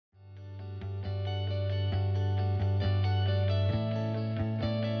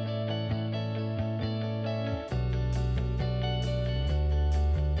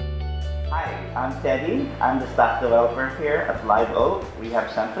I'm Teddy. I'm the staff developer here at Live Oak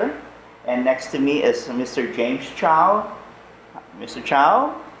Rehab Center. And next to me is Mr. James Chow. Mr.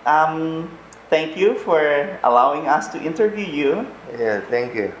 Chow, thank you for allowing us to interview you. Yeah,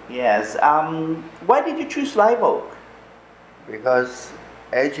 thank you. Yes. Why did you choose Live Oak? Because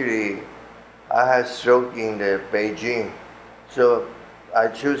actually, I had stroke in the Beijing, so I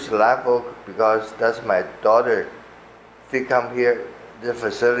choose Live Oak because that's my daughter. She come here, the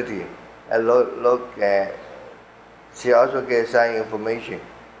facility, and look at. She also gets some information.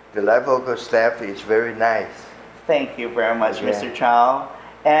 The Live Oak staff is very nice. Thank you very much, Mr. Chow.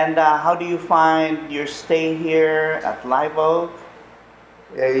 And how do you find your stay here at Live Oak?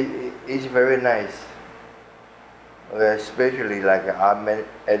 Yeah, it's very nice. Especially like our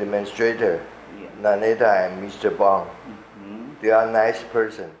administrator, Naneta and Mr. Bong. They are nice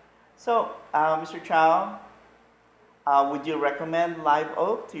person. So, Mr. Chow, would you recommend Live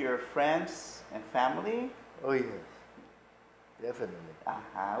Oak to your friends and family? Oh yes, definitely.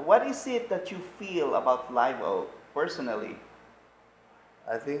 What is it that you feel about Live Oak personally?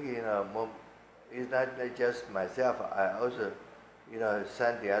 I think it's not just myself. I also,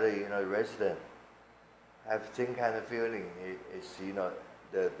 some the other resident have same kind of feeling. It's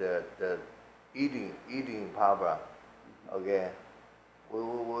the eating problem. Okay,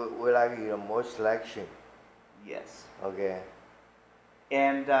 we like more selection. Yes. Okay.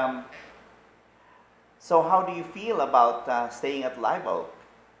 And so how do you feel about staying at Live Oak?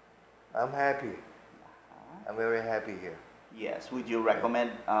 I'm happy. I'm very happy here. Yes. Would you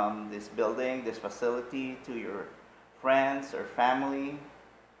recommend this building, this facility to your friends or family?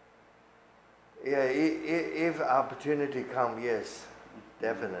 Yeah, if opportunity come, yes,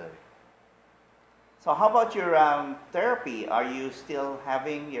 definitely. So how about your therapy? Are you still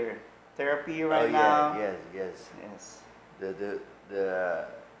having your therapy right now? Yes.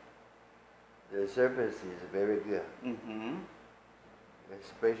 The service is very good.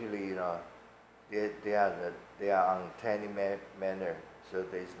 Especially they are on timely manner, so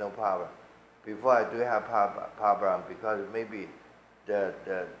there is no problem. Before I do have problem because maybe the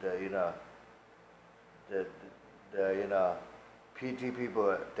PT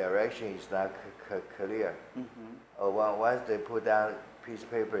people direction is not clear. Or once they put down piece of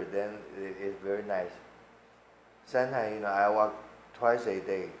paper, then it's very nice. Sometimes I walk twice a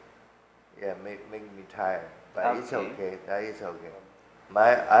day. Yeah, make me tired, but it's okay. That is okay.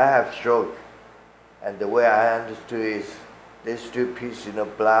 I have stroke, and the way I understood is these two pieces,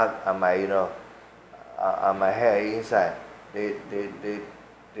 blood on my on my hair inside. They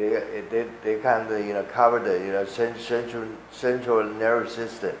kind of cover the central nervous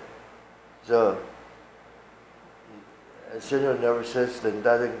system. So central nervous system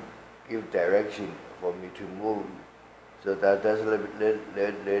doesn't give direction for me to move. So that's a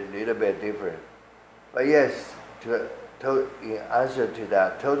little bit different. But yes, in answer to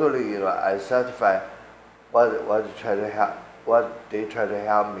that, totally I satisfy what they try to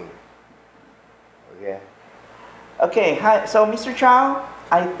help me. Okay. Okay. Hi. So Mr. Chow,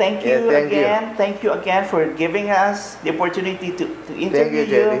 I thank you again. You. Thank you again for giving us the opportunity to interview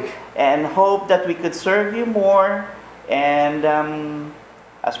you, and hope that we could serve you more. And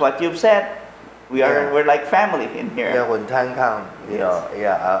as what you've said, we're like family in here. Yeah, when time comes,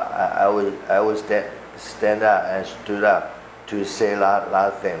 I will stand up and stood up to say a lot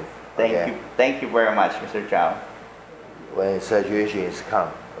of things. Thank you very much, Mr. Chow. When situation is come,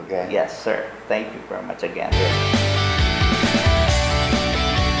 okay. Yes, sir. Thank you very much again.